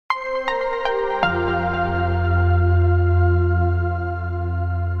Hi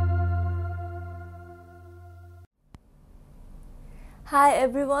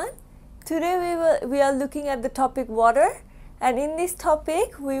everyone, today we are looking at the topic water, and in this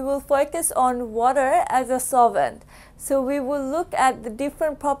topic we will focus on water as a solvent. So we will look at the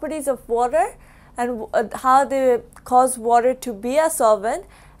different properties of water and how they cause water to be a solvent,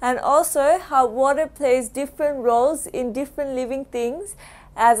 and also how water plays different roles in different living things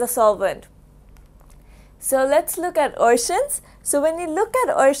as a solvent. So let's look at oceans. So when you look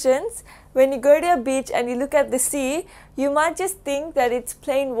at oceans, when you go to a beach and you look at the sea, you might just think that it's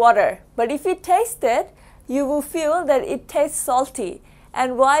plain water. But if you taste it, you will feel that it tastes salty.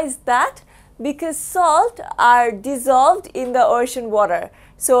 And why is that? Because salt are dissolved in the ocean water.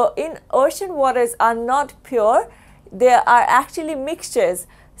 So in ocean waters are not pure, they are actually mixtures.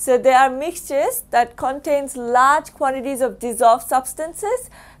 So they are mixtures that contains large quantities of dissolved substances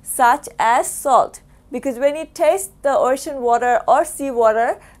such as salt. Because when you taste the ocean water or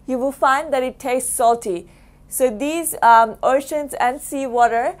seawater, you will find that it tastes salty. So these oceans and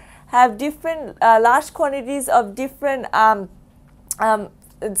seawater have different large quantities of different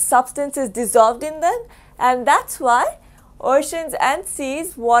substances dissolved in them, and that's why oceans and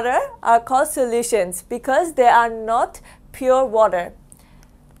seas water are called solutions, because they are not pure water.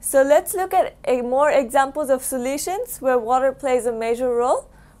 So let's look at more examples of solutions where water plays a major role.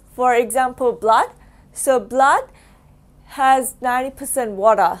 For example, blood. So blood has 90%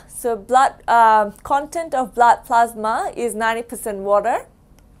 water. So blood content of blood plasma is 90% water.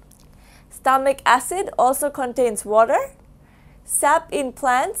 Stomach acid also contains water. Sap in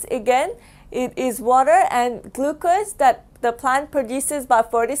plants, again, it is water, and glucose that the plant produces by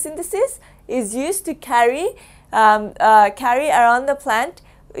photosynthesis is used to carry around the plant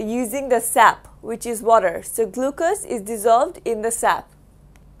using the sap, which is water. So glucose is dissolved in the sap.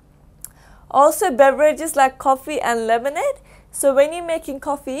 Also beverages like coffee and lemonade. So when you're making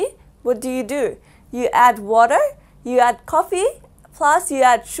coffee, what do? You add water, you add coffee, plus you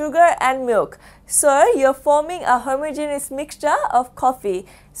add sugar and milk. So you're forming a homogeneous mixture of coffee.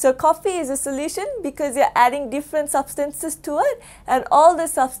 So coffee is a solution because you're adding different substances to it, and all the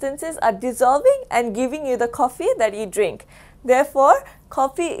substances are dissolving and giving you the coffee that you drink. Therefore,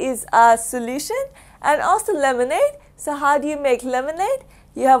 coffee is a solution. And also lemonade. So how do you make lemonade?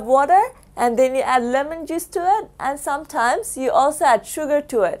 You have water, and then you add lemon juice to it, and sometimes you also add sugar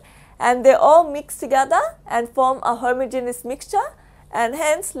to it, and they all mix together and form a homogeneous mixture, and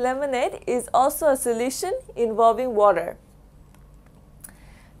hence lemonade is also a solution involving water.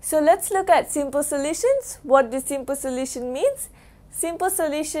 So let's look at simple solutions. What does simple solution means? Simple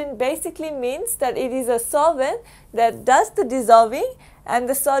solution basically means that it is a solvent that does the dissolving and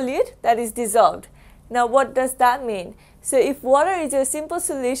the solute that is dissolved. Now what does that mean? So if water is a simple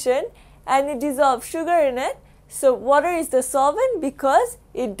solution and you dissolve sugar in it, so water is the solvent because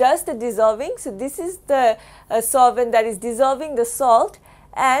it does the dissolving. So this is the solvent that is dissolving the salt,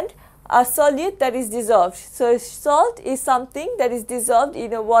 and a solute that is dissolved. So salt is something that is dissolved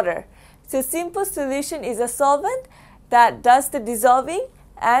in a water. So simple solution is a solvent that does the dissolving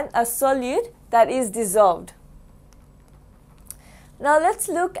and a solute that is dissolved. Now let's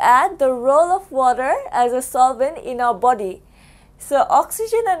look at the role of water as a solvent in our body. So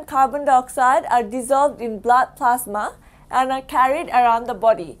oxygen and carbon dioxide are dissolved in blood plasma and are carried around the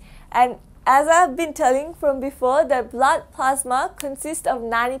body. And as I have been telling from before, that blood plasma consists of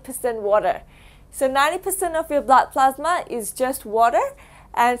 90% water. So 90% of your blood plasma is just water,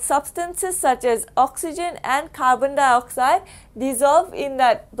 and substances such as oxygen and carbon dioxide dissolve in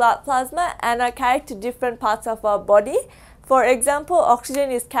that blood plasma and are carried to different parts of our body. For example,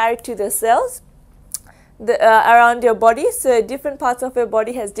 oxygen is carried to the cells around your body. So different parts of your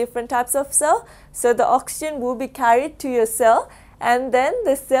body has different types of cell. So the oxygen will be carried to your cell, and then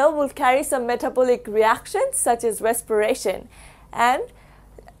the cell will carry some metabolic reactions such as respiration. And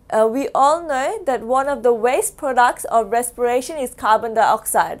we all know that one of the waste products of respiration is carbon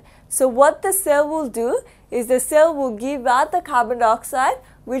dioxide. So what the cell will do is the cell will give out the carbon dioxide,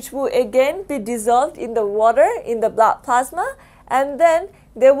 which will again be dissolved in the water in the blood plasma, and then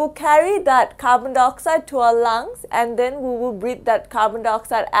they will carry that carbon dioxide to our lungs, and then we will breathe that carbon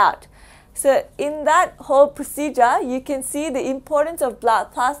dioxide out. So in that whole procedure, you can see the importance of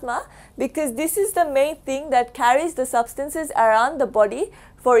blood plasma, because this is the main thing that carries the substances around the body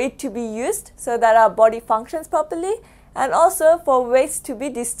for it to be used so that our body functions properly, and also for waste to be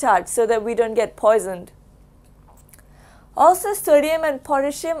discharged so that we don't get poisoned. Also, sodium and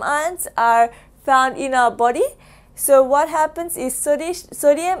potassium ions are found in our body. So what happens is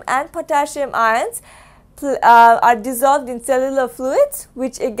sodium and potassium ions are dissolved in cellular fluids,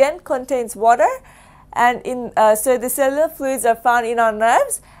 which again contains water. And so the cellular fluids are found in our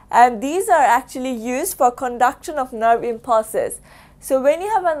nerves, and these are actually used for conduction of nerve impulses. So when you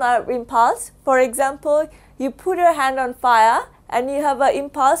have a nerve impulse, for example, you put your hand on fire and you have an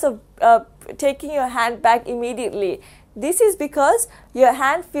impulse of taking your hand back immediately. This is because your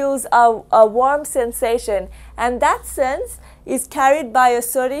hand feels a warm sensation, and that sense is carried by your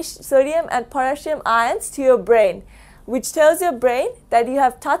sodium and potassium ions to your brain, which tells your brain that you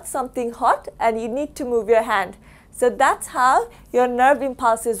have touched something hot and you need to move your hand. So that's how your nerve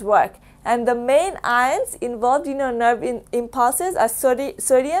impulses work. And the main ions involved in your nerve impulses are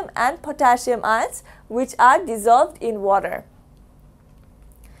sodium and potassium ions, which are dissolved in water.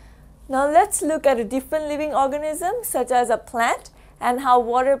 Now let's look at a different living organism, such as a plant, and how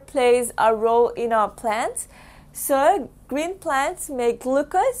water plays a role in our plants. So green plants make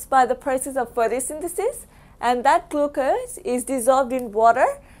glucose by the process of photosynthesis, and that glucose is dissolved in water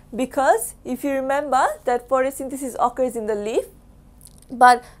because if you remember that photosynthesis occurs in the leaf,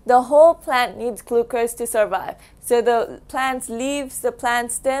 but the whole plant needs glucose to survive. So the plant's leaves, the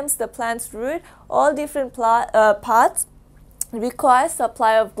plant's stems, the plant's root, all different parts require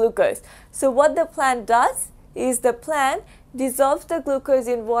supply of glucose. So what the plant does is the plant dissolves the glucose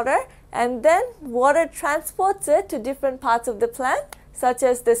in water, and then water transports it to different parts of the plant, such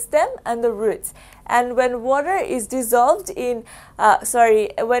as the stem and the roots. And when water is dissolved in,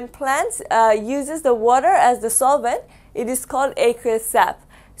 when plants uses the water as the solvent, it is called aqueous sap.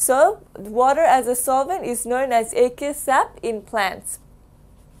 So water as a solvent is known as aqueous sap in plants.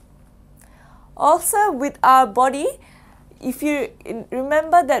 Also with our body, if you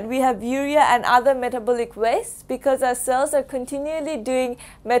remember that we have urea and other metabolic wastes because our cells are continually doing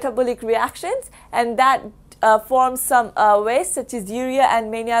metabolic reactions, and that forms some waste such as urea and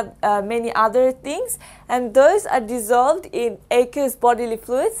many other things, and those are dissolved in aqueous bodily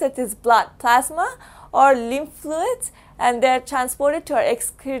fluids such as blood plasma or lymph fluids, and they are transported to our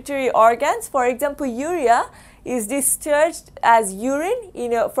excretory organs. For example, urea is discharged as urine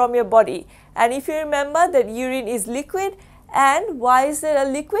from your body, and if you remember that urine is liquid. And why is it a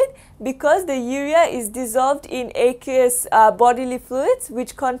liquid? Because the urea is dissolved in aqueous bodily fluids,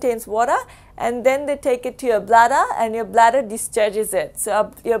 which contains water, and then they take it to your bladder, and your bladder discharges it.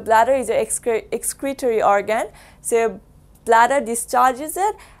 So your bladder is your excretory organ, so your bladder discharges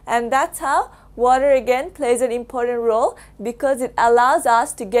it, and that's how water again plays an important role, because it allows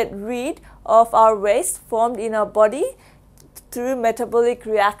us to get rid of our waste formed in our body through metabolic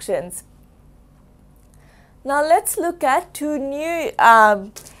reactions. Now let's look at two new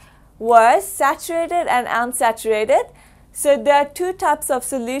words, saturated and unsaturated. So there are two types of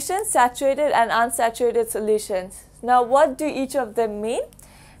solutions, saturated and unsaturated solutions. Now what do each of them mean?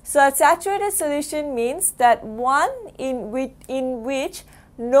 So a saturated solution means that one in which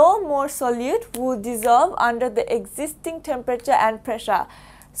no more solute will dissolve under the existing temperature and pressure.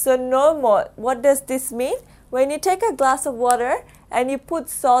 So no more. What does this mean? When you take a glass of water and you put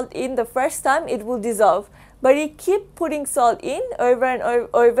salt in the first time, it will dissolve. But you keep putting salt in over and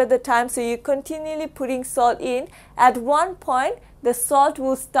over the time, so you're continually putting salt in. At one point, the salt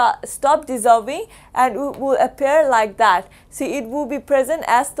will stop dissolving and it will appear like that. So it will be present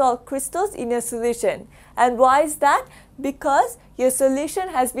as salt crystals in your solution. And why is that? Because your solution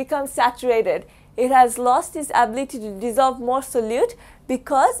has become saturated. It has lost its ability to dissolve more solute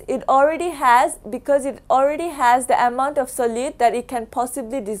because it already has the amount of solute that it can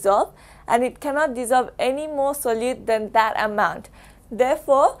possibly dissolve, and it cannot dissolve any more solute than that amount.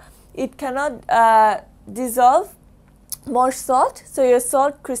 Therefore, it cannot dissolve more salt, so your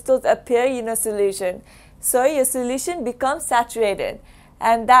salt crystals appear in a solution. So your solution becomes saturated,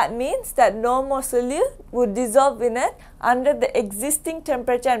 and that means that no more solute would dissolve in it under the existing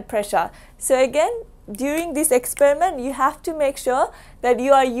temperature and pressure. So again, during this experiment, you have to make sure that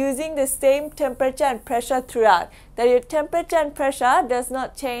you are using the same temperature and pressure throughout, that your temperature and pressure does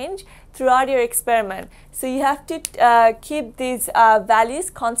not change throughout your experiment. So you have to keep these values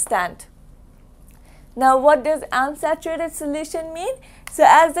constant. Now what does unsaturated solution mean? So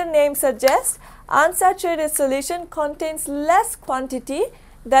as the name suggests, unsaturated solution contains less quantity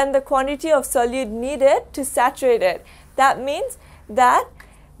than the quantity of solute needed to saturate it. That means that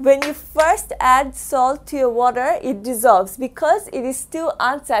when you first add salt to your water, it dissolves because it is still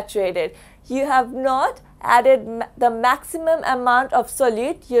unsaturated. You have not added the maximum amount of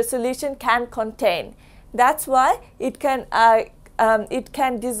solute your solution can contain. That's why it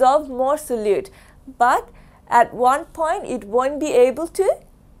can dissolve more solute. But at one point, it won't be able to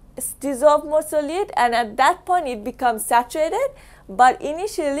dissolve more solute, and at that point, it becomes saturated. but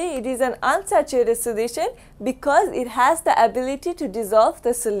initially it is an unsaturated solution because it has the ability to dissolve the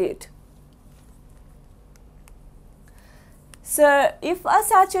solute. So if a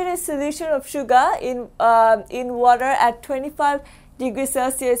saturated solution of sugar in water at 25 degrees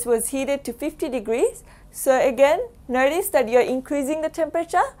Celsius was heated to 50 degrees, so again notice that you are increasing the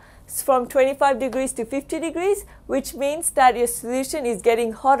temperature from 25 degrees to 50 degrees, which means that your solution is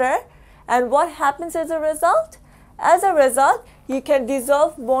getting hotter. And what happens as a result? As a result, you can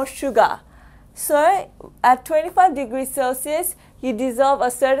dissolve more sugar. So at 25 degrees Celsius, you dissolve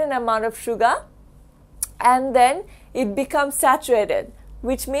a certain amount of sugar, and then it becomes saturated,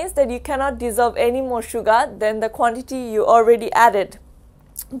 which means that you cannot dissolve any more sugar than the quantity you already added.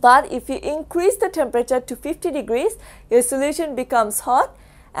 But if you increase the temperature to 50 degrees, your solution becomes hot,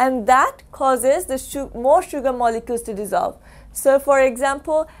 and that causes the more sugar molecules to dissolve. So for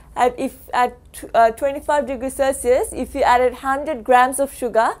example, at 25 degrees Celsius, if you added 100 grams of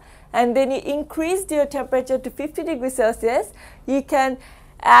sugar and then you increased your temperature to 50 degrees Celsius, you can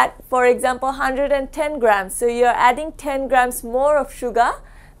add, for example, 110 grams. So you're adding 10 grams more of sugar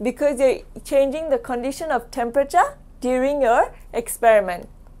because you're changing the condition of temperature during your experiment.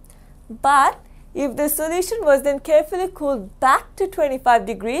 But if the solution was then carefully cooled back to 25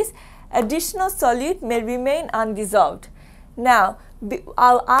 degrees, additional solute may remain undissolved. Now,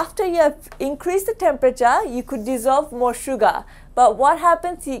 after you have increased the temperature, you could dissolve more sugar. But what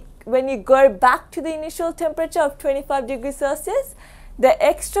happens when you go back to the initial temperature of 25 degrees Celsius? The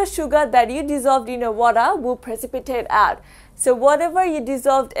extra sugar that you dissolved in your water will precipitate out. So whatever you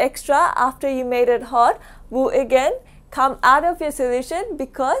dissolved extra after you made it hot will again come out of your solution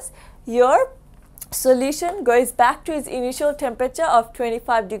because your solution goes back to its initial temperature of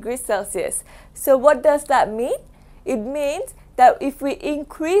 25 degrees Celsius. So what does that mean? It means that if we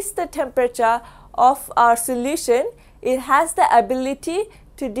increase the temperature of our solution, it has the ability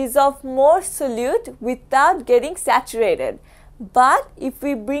to dissolve more solute without getting saturated. But if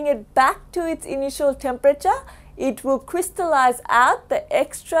we bring it back to its initial temperature, it will crystallize out the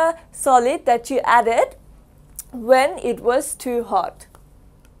extra solid that you added when it was too hot.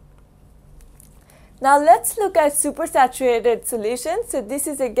 Now let's look at supersaturated solutions. So this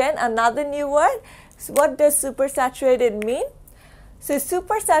is again another new word. So what does supersaturated mean? So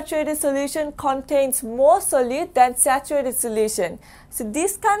supersaturated solution contains more solute than saturated solution. So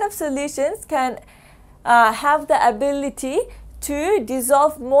these kind of solutions can have the ability to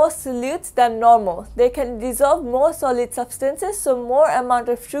dissolve more solutes than normal. They can dissolve more solid substances, so more amount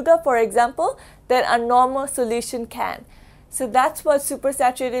of sugar, for example, than a normal solution can. So that's what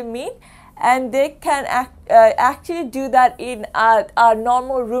supersaturated mean, and they can actually do that in our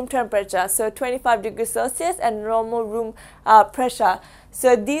normal room temperature, so 25 degrees Celsius and normal room pressure.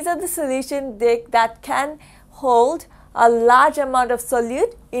 So these are the solutions that can hold a large amount of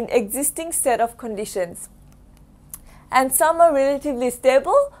solute in existing set of conditions. And some are relatively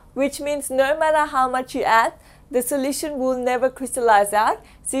stable, which means no matter how much you add, the solution will never crystallize out.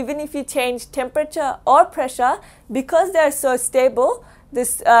 So even if you change temperature or pressure, because they are so stable,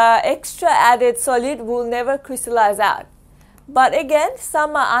 this extra added solute will never crystallize out. But again,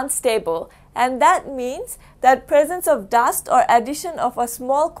 some are unstable, and that means that presence of dust or addition of a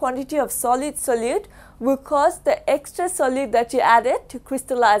small quantity of solid solute will cause the extra solute that you added to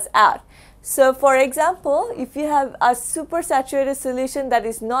crystallize out. So for example, if you have a supersaturated solution that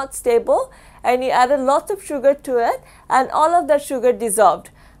is not stable and you added lots of sugar to it and all of that sugar dissolved.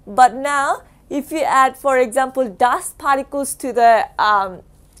 But now if you add, for example, dust particles to the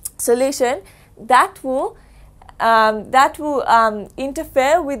solution, that will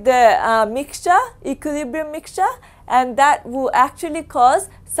interfere with the mixture, equilibrium mixture, and that will actually cause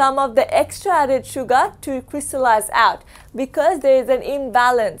some of the extra added sugar to crystallize out because there is an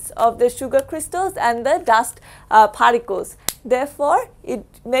imbalance of the sugar crystals and the dust particles. Therefore, it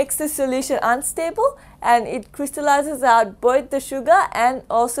makes the solution unstable and it crystallizes out both the sugar and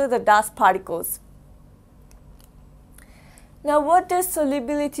also the dust particles. Now, what does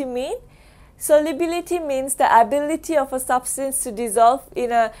solubility mean? Solubility means the ability of a substance to dissolve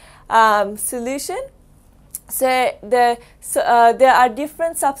in a solution. So there are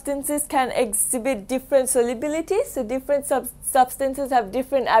different substances can exhibit different solubilities. So different substances have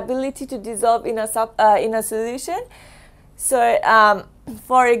different ability to dissolve in a solution. So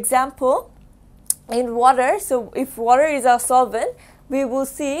for example, in water, so if water is our solvent, we will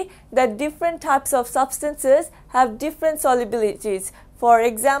see that different types of substances have different solubilities. For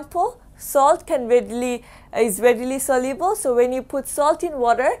example, salt is readily soluble, so when you put salt in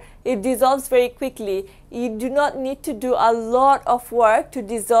water, it dissolves very quickly. You do not need to do a lot of work to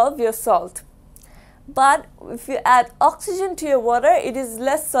dissolve your salt. But if you add oxygen to your water, it is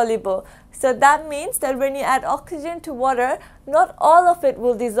less soluble. So that means that when you add oxygen to water, not all of it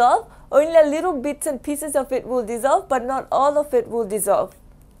will dissolve, only a little bits and pieces of it will dissolve, but not all of it will dissolve.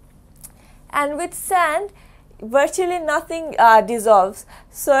 And with sand, virtually nothing dissolves,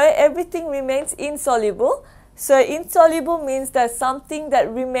 so everything remains insoluble. So insoluble means that something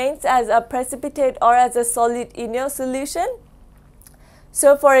that remains as a precipitate or as a solid in your solution.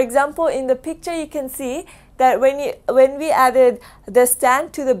 So for example, in the picture you can see that when we added the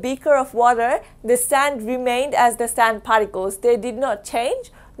sand to the beaker of water, the sand remained as the sand particles. They did not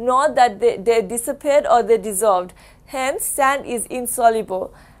change, nor that they disappeared or they dissolved. Hence, sand is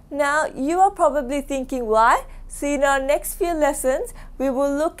insoluble. Now, you are probably thinking why. So in our next few lessons, we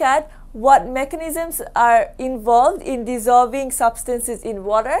will look at what mechanisms are involved in dissolving substances in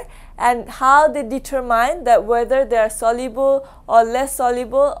water and how they determine that whether they are soluble or less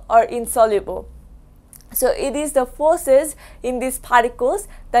soluble or insoluble. So it is the forces in these particles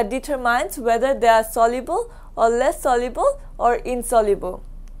that determines whether they are soluble or less soluble or insoluble.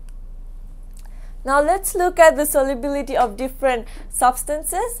 Now let's look at the solubility of different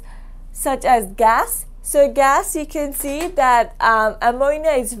substances such as gas. So gas, you can see that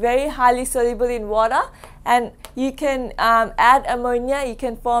ammonia is very highly soluble in water, and you can add ammonia, you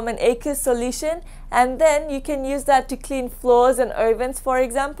can form an aqueous solution, and then you can use that to clean floors and ovens, for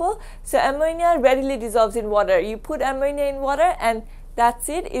example. So ammonia readily dissolves in water. You put ammonia in water and that's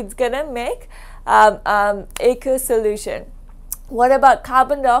it, it's gonna make aqueous solution. What about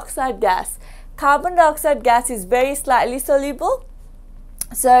carbon dioxide gas? Carbon dioxide gas is very slightly soluble.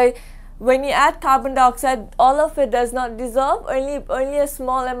 So when you add carbon dioxide, all of it does not dissolve, only a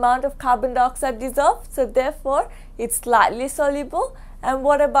small amount of carbon dioxide dissolves, so therefore it's slightly soluble. And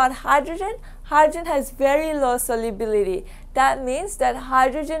what about hydrogen? Hydrogen has very low solubility. That means that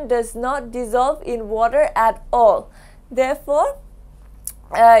hydrogen does not dissolve in water at all. Therefore,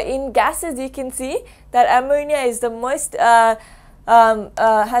 in gases you can see that ammonia is the most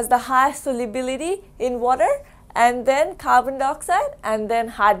has the highest solubility in water, and then carbon dioxide, and then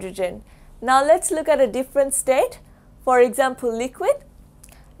hydrogen. Now let's look at a different state. For example, liquid.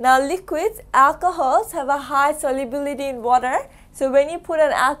 Now liquids, alcohols have a high solubility in water. So when you put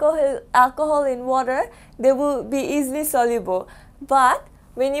an alcohol in water, they will be easily soluble. But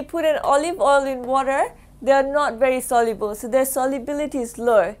when you put an olive oil in water, they are not very soluble. So their solubility is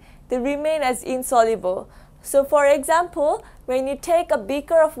low. They remain as insoluble. So for example, when you take a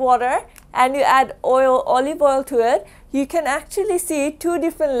beaker of water and you add olive oil to it, you can actually see two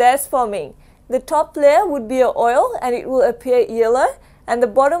different layers forming. The top layer would be oil and it will appear yellow, and the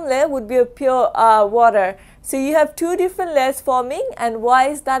bottom layer would be a pure water. So you have two different layers forming. And why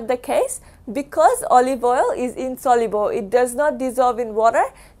is that the case? Because olive oil is insoluble. It does not dissolve in water,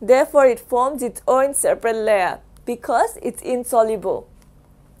 therefore it forms its own separate layer because it's insoluble.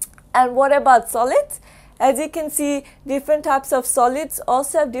 And what about solids? As you can see, different types of solids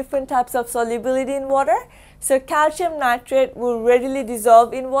also have different types of solubility in water. So calcium nitrate will readily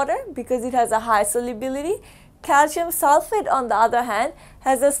dissolve in water because it has a high solubility. Calcium sulfate, on the other hand,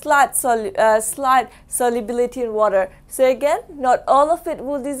 has a slight solubility in water. So again, not all of it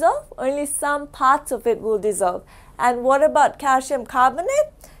will dissolve, only some parts of it will dissolve. And what about calcium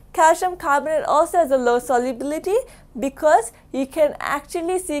carbonate? Calcium carbonate also has a low solubility because you can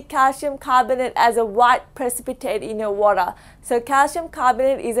actually see calcium carbonate as a white precipitate in your water. So calcium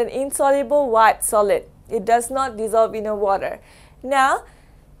carbonate is an insoluble white solid. It does not dissolve in your water. Now,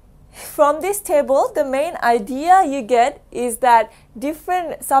 from this table, the main idea you get is that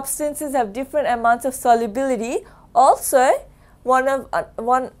different substances have different amounts of solubility. Also,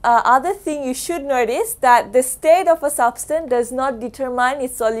 one other thing you should notice that the state of a substance does not determine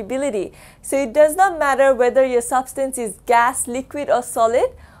its solubility. So it does not matter whether your substance is gas, liquid or solid.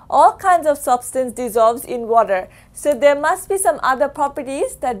 All kinds of substance dissolves in water. So there must be some other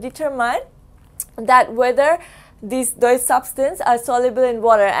properties that determine that whether those substances are soluble in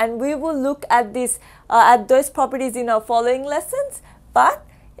water, and we will look at those properties in our following lessons. But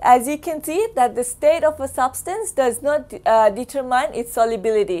as you can see that the state of a substance does not determine its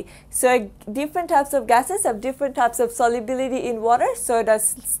solubility. So different types of gases have different types of solubility in water, so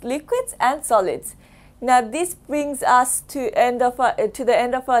does liquids and solids. Now this brings us to the end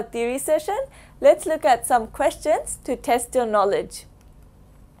of our theory session. Let's look at some questions to test your knowledge.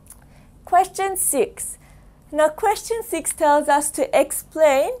 Question 6. Now question 6 tells us to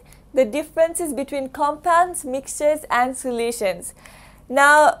explain the differences between compounds, mixtures and solutions.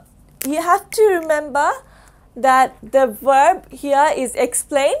 Now you have to remember that the verb here is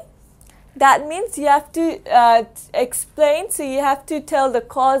explain, That means you have to explain, so you have to tell the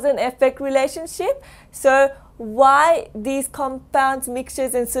cause and effect relationship. So why these compounds,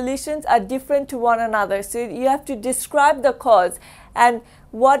 mixtures and solutions are different to one another. So you have to describe the cause and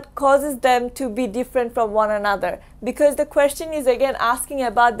what causes them to be different from one another, because the question is again asking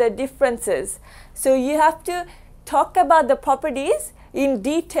about the differences. So you have to talk about the properties in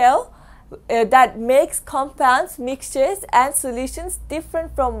detail that makes compounds, mixtures and solutions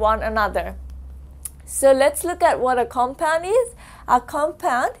different from one another. So let's look at what a compound is. A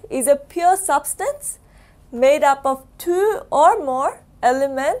compound is a pure substance made up of two or more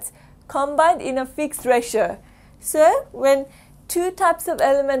elements combined in a fixed ratio. So when two types of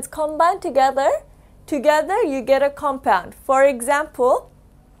elements combine together you get a compound. For example,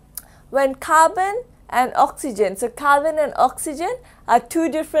 when carbon and oxygen, so carbon and oxygen are two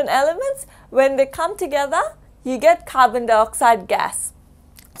different elements, when they come together you get carbon dioxide gas.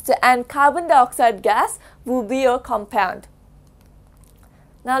 So, and carbon dioxide gas will be your compound.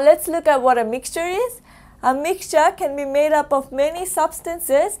 Now let's look at what a mixture is. A mixture can be made up of many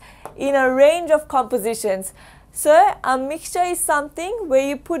substances in a range of compositions. So a mixture is something where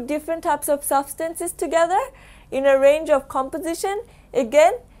you put different types of substances together in a range of composition.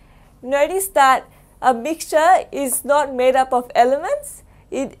 Again, notice that a mixture is not made up of elements.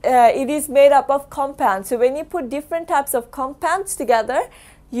 It is made up of compounds. So when you put different types of compounds together,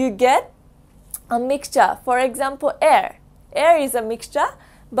 you get a mixture. For example, air. Air is a mixture,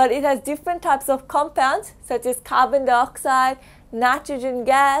 but it has different types of compounds such as carbon dioxide, nitrogen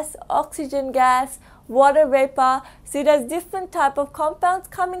gas, oxygen gas, water vapor. So it has different type of compounds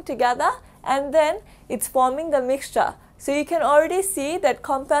coming together and then it's forming the mixture. So you can already see that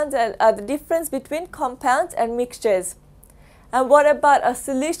compounds are the difference between compounds and mixtures. And what about a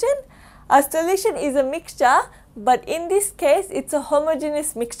solution? A solution is a mixture, but in this case it's a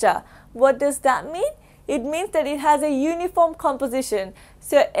homogeneous mixture. What does that mean? It means that it has a uniform composition.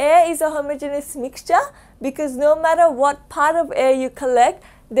 So air is a homogeneous mixture because no matter what part of air you collect,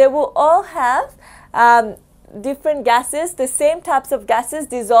 they will all have different gases, the same types of gases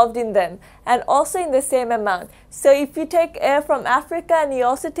dissolved in them and also in the same amount. So if you take air from Africa and you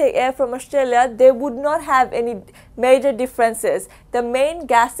also take air from Australia, they would not have any major differences. The main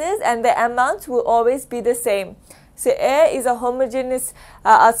gases and the amounts will always be the same. So air is a homogeneous,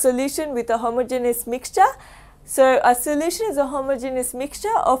 a solution with a homogeneous mixture. So a solution is a homogeneous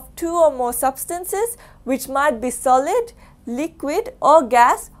mixture of two or more substances which might be solid, liquid or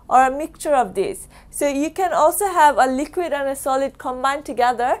gas or a mixture of these. So you can also have a liquid and a solid combined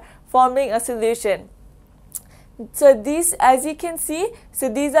together forming a solution. So these, as you can see, so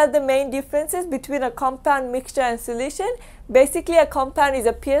these are the main differences between a compound, mixture and solution. Basically a compound is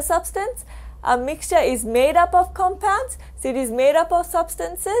a pure substance. A mixture is made up of compounds, so it is made up of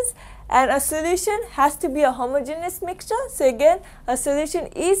substances, and a solution has to be a homogeneous mixture. So again, a solution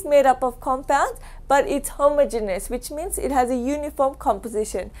is made up of compounds, but it's homogeneous, which means it has a uniform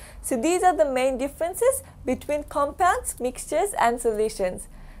composition. So these are the main differences between compounds, mixtures and solutions.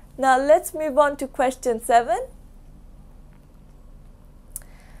 Now let's move on to question 7.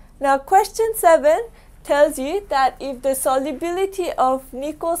 Now question 7 tells you that if the solubility of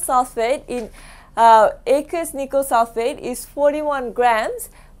nickel sulfate in aqueous nickel sulfate is 41 grams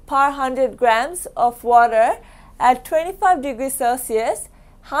per 100 grams of water at 25 degrees Celsius,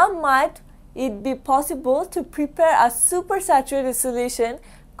 how might it be possible to prepare a supersaturated solution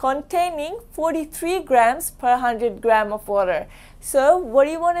containing 43 grams per 100 gram of water? So what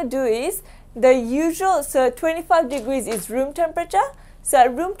you want to do is the usual, so 25 degrees is room temperature. So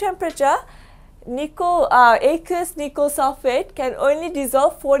at room temperature, aqueous nickel sulfate can only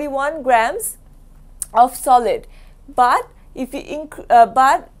dissolve 41 grams of solid, but if you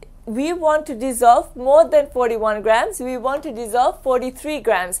but we want to dissolve more than 41 grams, we want to dissolve 43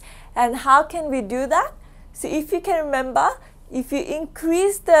 grams. And how can we do that? So if you can remember, if you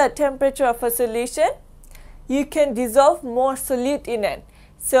increase the temperature of a solution, you can dissolve more solute in it.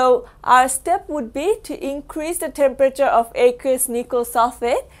 So our step would be to increase the temperature of aqueous nickel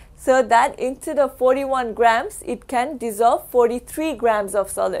sulfate so that instead of 41 grams, it can dissolve 43 grams of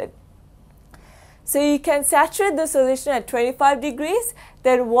solid. So you can saturate the solution at 25 degrees,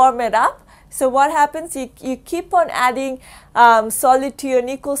 then warm it up. So what happens, you keep on adding solid to your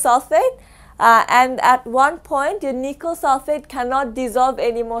nickel sulfate, and at one point your nickel sulfate cannot dissolve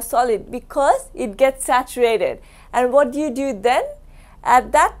any more solid because it gets saturated. And what do you do then?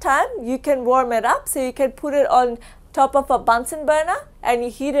 At that time, you can warm it up, so you can put it on top of a Bunsen burner and you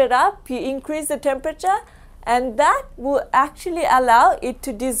heat it up, you increase the temperature, and that will actually allow it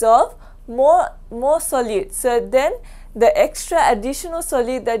to dissolve more solute. So then the extra additional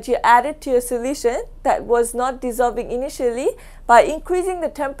solute that you added to your solution that was not dissolving initially, by increasing the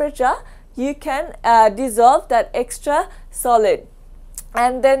temperature, you can dissolve that extra solid.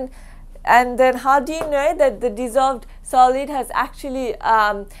 And then how do you know that the dissolved solid has actually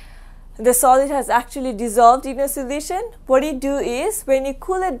dissolved in a solution? What you do is, when you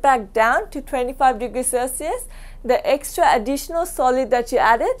cool it back down to 25 degrees Celsius, the extra additional solid that you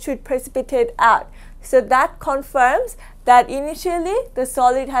added should precipitate out. So that confirms that initially the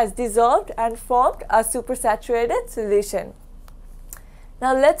solid has dissolved and formed a supersaturated solution.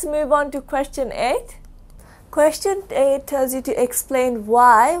 Now let's move on to question 8. Question 8 tells you to explain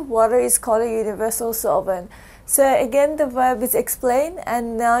why water is called a universal solvent. So again, the verb is explain,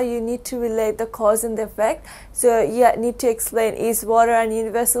 and now you need to relate the cause and the effect. So you need to explain, is water an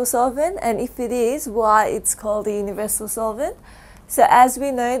universal solvent, and if it is, why it's called a universal solvent. So as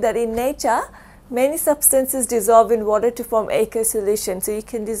we know that in nature, many substances dissolve in water to form aqueous solution. So you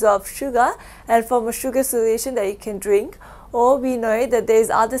can dissolve sugar and form a sugar solution that you can drink. Or we know that there is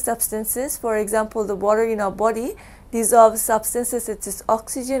other substances, for example, the water in our body dissolves substances such as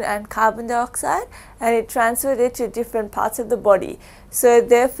oxygen and carbon dioxide, and it transfers it to different parts of the body. So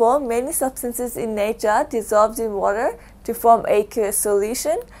therefore, many substances in nature dissolve in water to form aqueous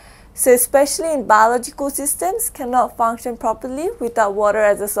solution. So especially in biological systems cannot function properly without water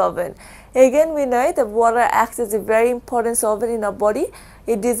as a solvent. Again, we know that water acts as a very important solvent in our body.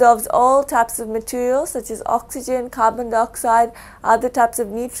 It dissolves all types of materials such as oxygen, carbon dioxide, other types of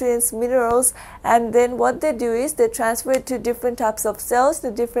nutrients, minerals, and then what they do is they transfer it to different types of cells, to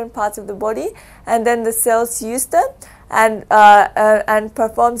different parts of the body, and then the cells use them and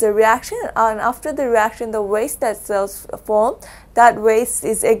performs a reaction, and after the reaction, the waste that cells form, that waste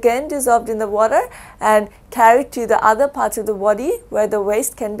is again dissolved in the water and carried to the other parts of the body where the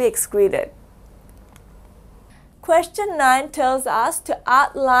waste can be excreted. Question 9 tells us to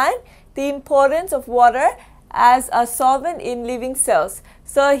outline the importance of water as a solvent in living cells.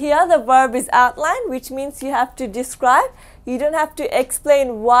 So here the verb is outline, which means you have to describe. You don't have to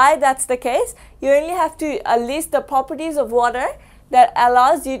explain why that's the case. You only have to list the properties of water that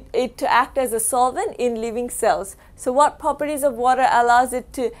allows it to act as a solvent in living cells. So what properties of water allows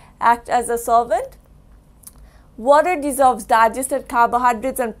it to act as a solvent? Water dissolves digested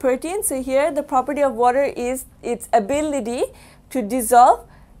carbohydrates and proteins. So here the property of water is its ability to dissolve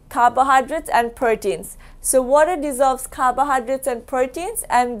carbohydrates and proteins. So water dissolves carbohydrates and proteins,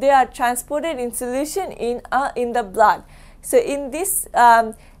 and they are transported in solution in the blood. So in this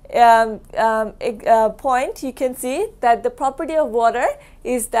point, you can see that the property of water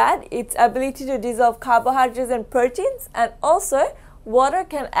is that its ability to dissolve carbohydrates and proteins, and also water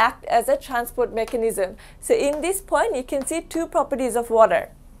can act as a transport mechanism. So in this point, you can see two properties of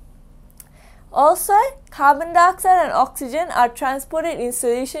water. Also, carbon dioxide and oxygen are transported in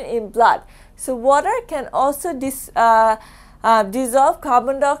solution in blood. So water can also dissolve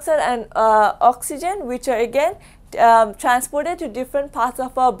carbon dioxide and oxygen, which are again transported to different parts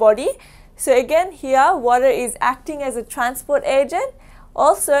of our body. So again, here water is acting as a transport agent.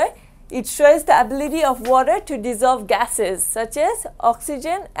 Also, it shows the ability of water to dissolve gases such as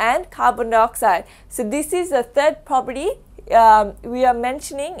oxygen and carbon dioxide. So this is the third property we are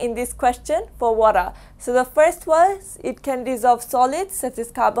mentioning in this question for water. So the first was it can dissolve solids such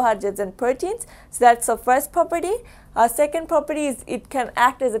as carbohydrates and proteins. So that's the first property. Our second property is it can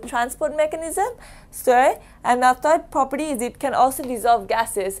act as a transport mechanism. So, and our third property is it can also dissolve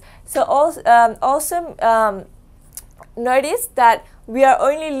gases. So also notice that we are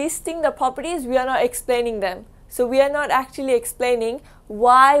only listing the properties, we are not explaining them. So we are not actually explaining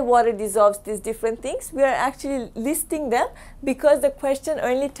why water dissolves these different things. We are actually listing them because the question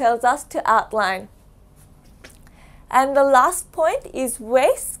only tells us to outline. And the last point is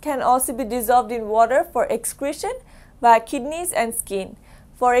waste can also be dissolved in water for excretion by kidneys and skin.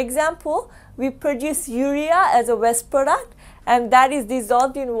 For example, we produce urea as a waste product, and that is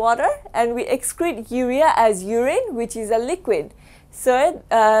dissolved in water, and we excrete urea as urine, which is a liquid. So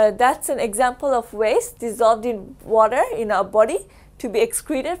that's an example of waste dissolved in water in our body to be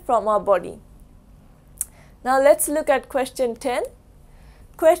excreted from our body. Now let's look at question 10.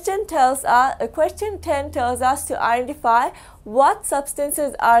 Question 10 tells us to identify what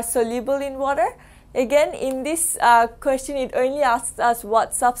substances are soluble in water. Again, in this question, it only asks us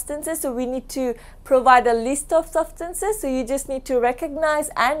what substances, so we need to provide a list of substances. So you just need to recognize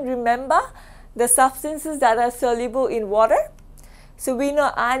and remember the substances that are soluble in water. So we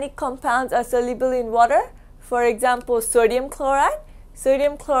know ionic compounds are soluble in water. For example, sodium chloride.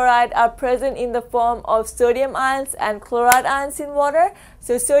 Sodium chloride are present in the form of sodium ions and chloride ions in water.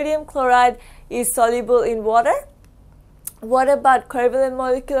 So sodium chloride is soluble in water. What about covalent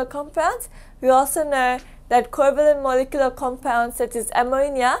molecular compounds? We also know that covalent molecular compounds such as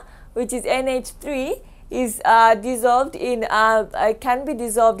ammonia, which is NH3, is dissolved in can be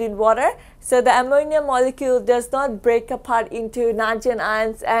dissolved in water. So the ammonia molecule does not break apart into nitrogen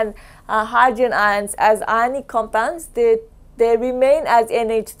ions and hydrogen ions as ionic compounds. They remain as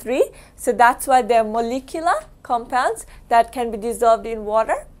NH3. So that's why they're molecular compounds that can be dissolved in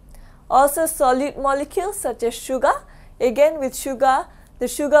water. Also solute molecules such as sugar. Again, with sugar, the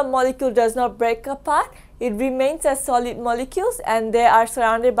sugar molecule does not break apart. It remains as solid molecules and they are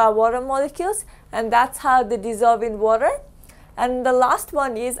surrounded by water molecules, and that's how they dissolve in water. And the last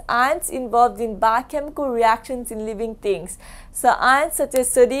one is ions involved in biochemical reactions in living things. So ions such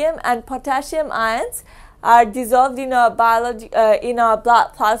as sodium and potassium ions are dissolved in our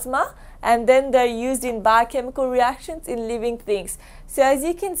blood plasma, and then they're used in biochemical reactions in living things. So as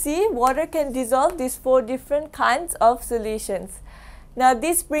you can see, water can dissolve these 4 different kinds of solutions. Now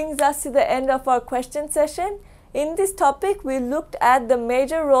this brings us to the end of our question session. In this topic, we looked at the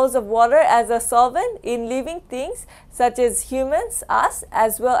major roles of water as a solvent in living things such as humans, us,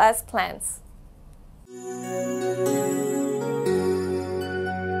 as well as plants.